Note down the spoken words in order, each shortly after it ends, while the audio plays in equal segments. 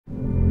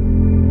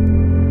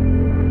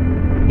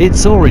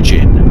its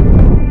origin.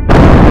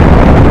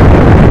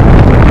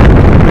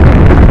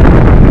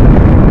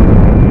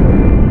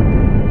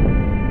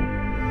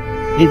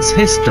 Its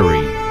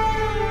history.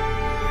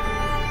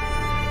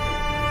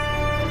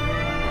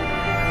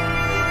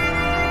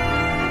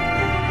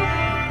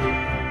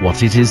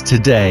 What it is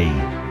today.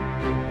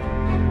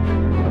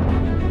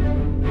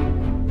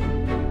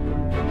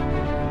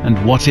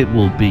 And what it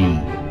will be.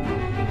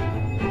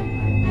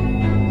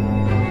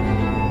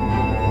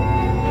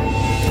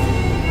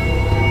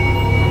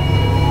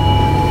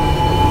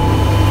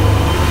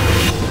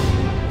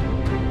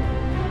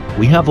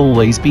 We have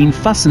always been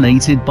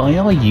fascinated by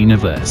our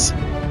universe.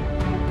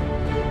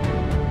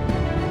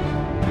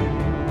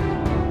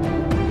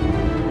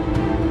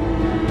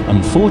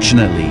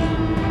 Unfortunately,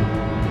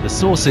 the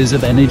sources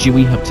of energy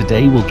we have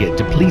today will get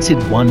depleted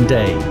one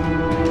day.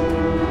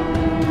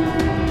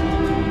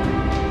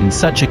 In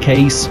such a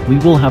case, we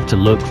will have to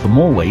look for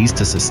more ways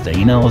to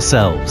sustain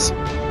ourselves.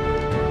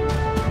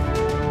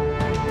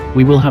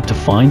 We will have to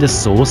find a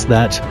source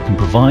that can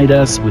provide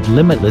us with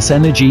limitless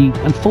energy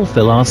and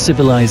fulfill our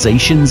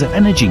civilization's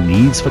energy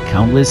needs for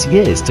countless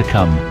years to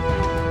come.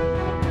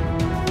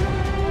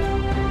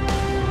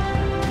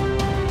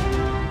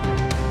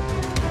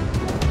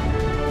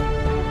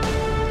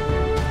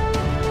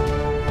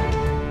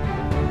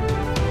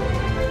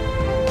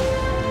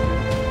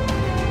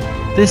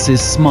 This is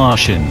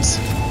Smartians.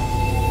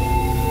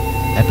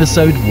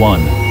 Episode 1.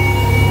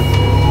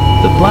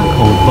 The Black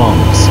Hole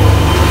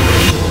Bombs.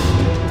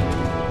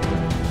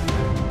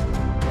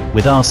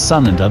 With our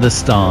Sun and other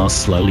stars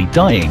slowly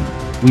dying,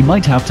 we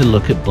might have to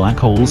look at black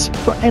holes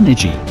for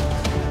energy.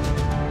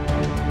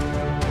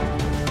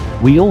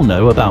 We all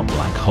know about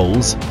black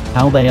holes,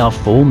 how they are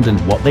formed and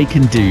what they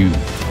can do.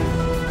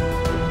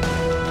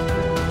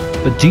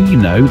 But do you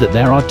know that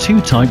there are two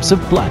types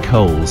of black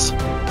holes?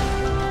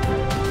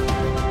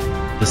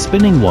 The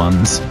spinning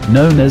ones,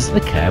 known as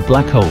the Kerr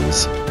black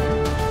holes,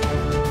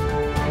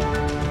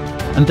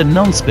 and the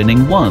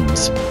non-spinning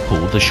ones,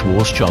 called the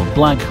Schwarzschild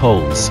black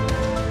holes.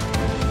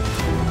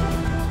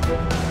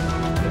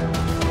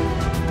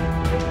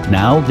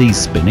 Now, these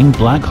spinning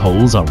black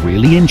holes are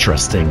really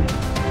interesting.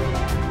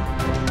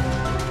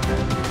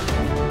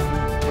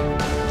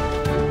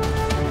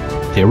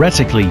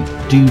 Theoretically,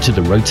 due to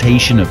the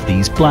rotation of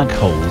these black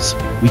holes,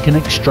 we can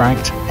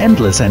extract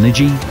endless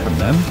energy from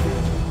them.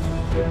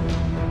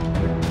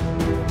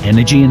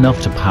 Energy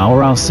enough to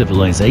power our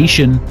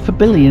civilization for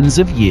billions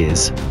of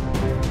years.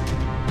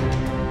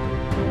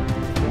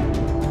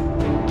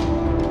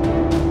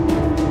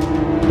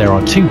 There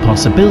are two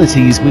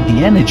possibilities with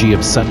the energy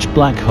of such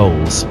black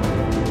holes.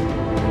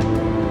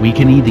 We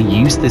can either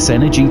use this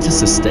energy to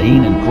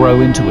sustain and grow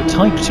into a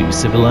Type 2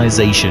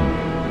 civilization,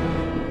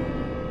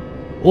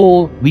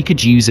 or we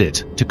could use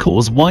it to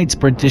cause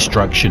widespread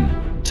destruction,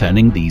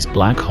 turning these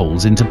black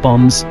holes into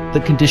bombs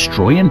that can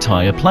destroy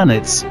entire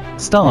planets,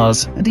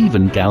 stars, and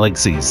even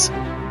galaxies.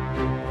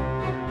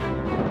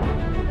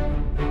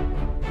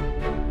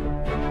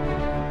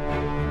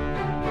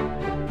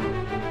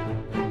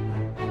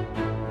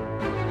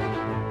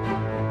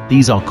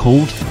 These are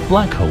called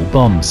black hole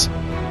bombs.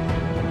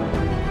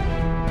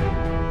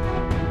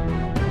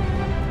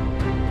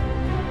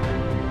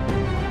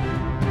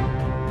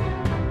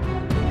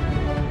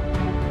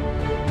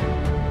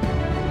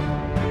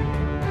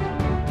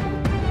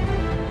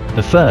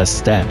 The first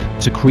step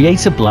to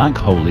create a black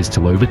hole is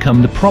to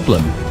overcome the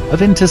problem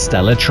of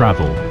interstellar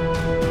travel.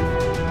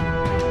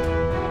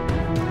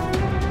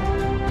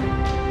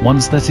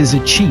 Once that is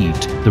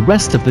achieved, the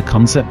rest of the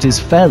concept is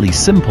fairly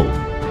simple.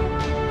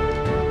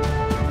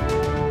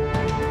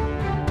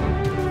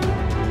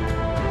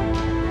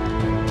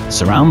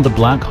 Surround the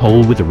black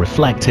hole with a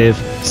reflective,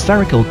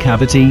 spherical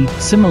cavity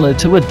similar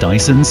to a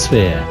Dyson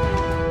sphere.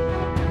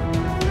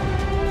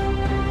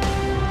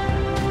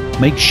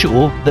 Make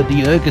sure that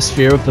the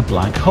ergosphere of the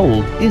black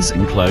hole is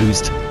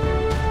enclosed.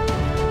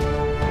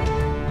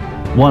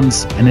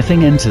 Once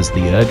anything enters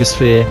the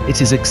ergosphere,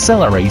 it is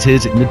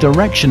accelerated in the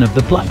direction of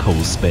the black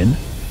hole's spin.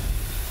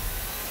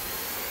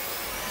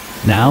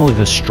 Now, if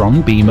a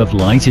strong beam of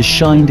light is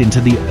shined into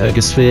the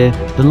ergosphere,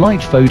 the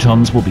light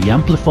photons will be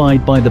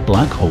amplified by the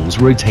black hole's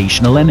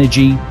rotational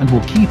energy and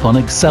will keep on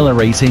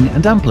accelerating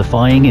and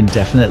amplifying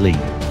indefinitely.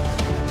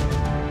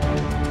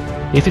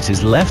 If it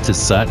is left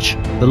as such,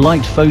 the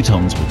light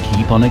photons will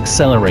keep on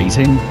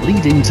accelerating,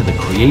 leading to the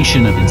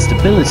creation of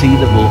instability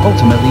that will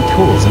ultimately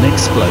cause an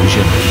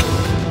explosion.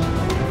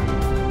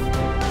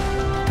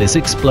 This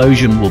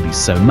explosion will be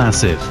so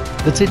massive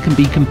that it can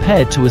be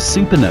compared to a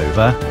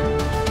supernova.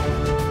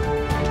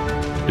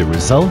 The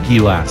result,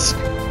 you ask?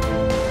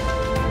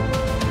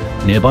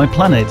 Nearby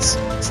planets,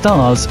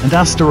 stars, and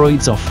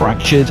asteroids are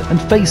fractured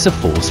and face a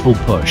forceful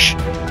push.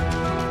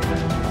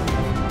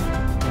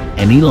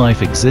 Any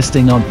life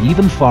existing on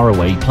even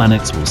faraway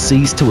planets will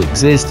cease to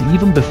exist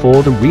even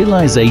before the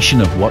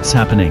realization of what's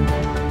happening.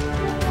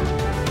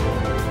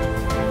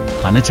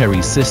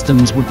 Planetary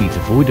systems would be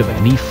devoid of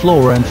any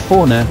flora and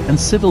fauna, and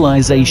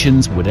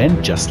civilizations would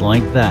end just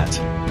like that.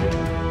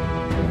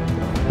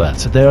 But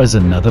there is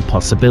another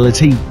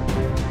possibility.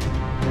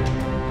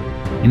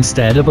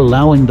 instead of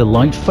allowing the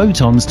light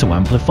photons to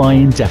amplify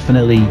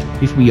indefinitely.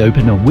 If we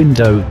open a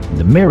window in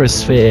the mirror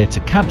sphere to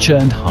capture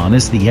and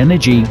harness the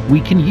energy,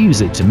 we can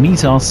use it to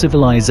meet our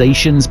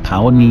civilization's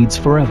power needs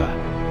forever.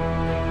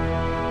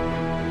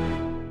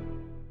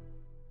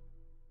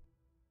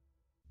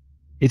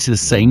 It's the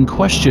same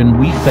question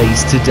we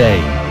face today.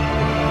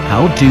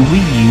 How do we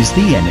use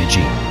the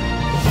energy?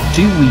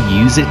 Do we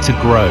use it to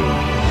grow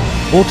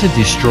or to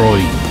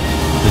destroy?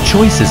 The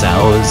choice is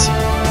ours.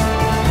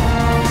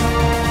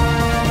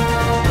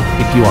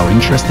 If you are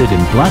interested in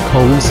black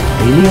holes,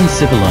 alien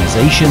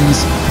civilizations,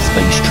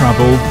 space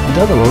travel, and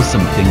other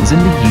awesome things in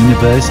the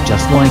universe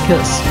just like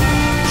us,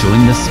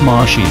 join the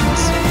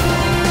Smartians.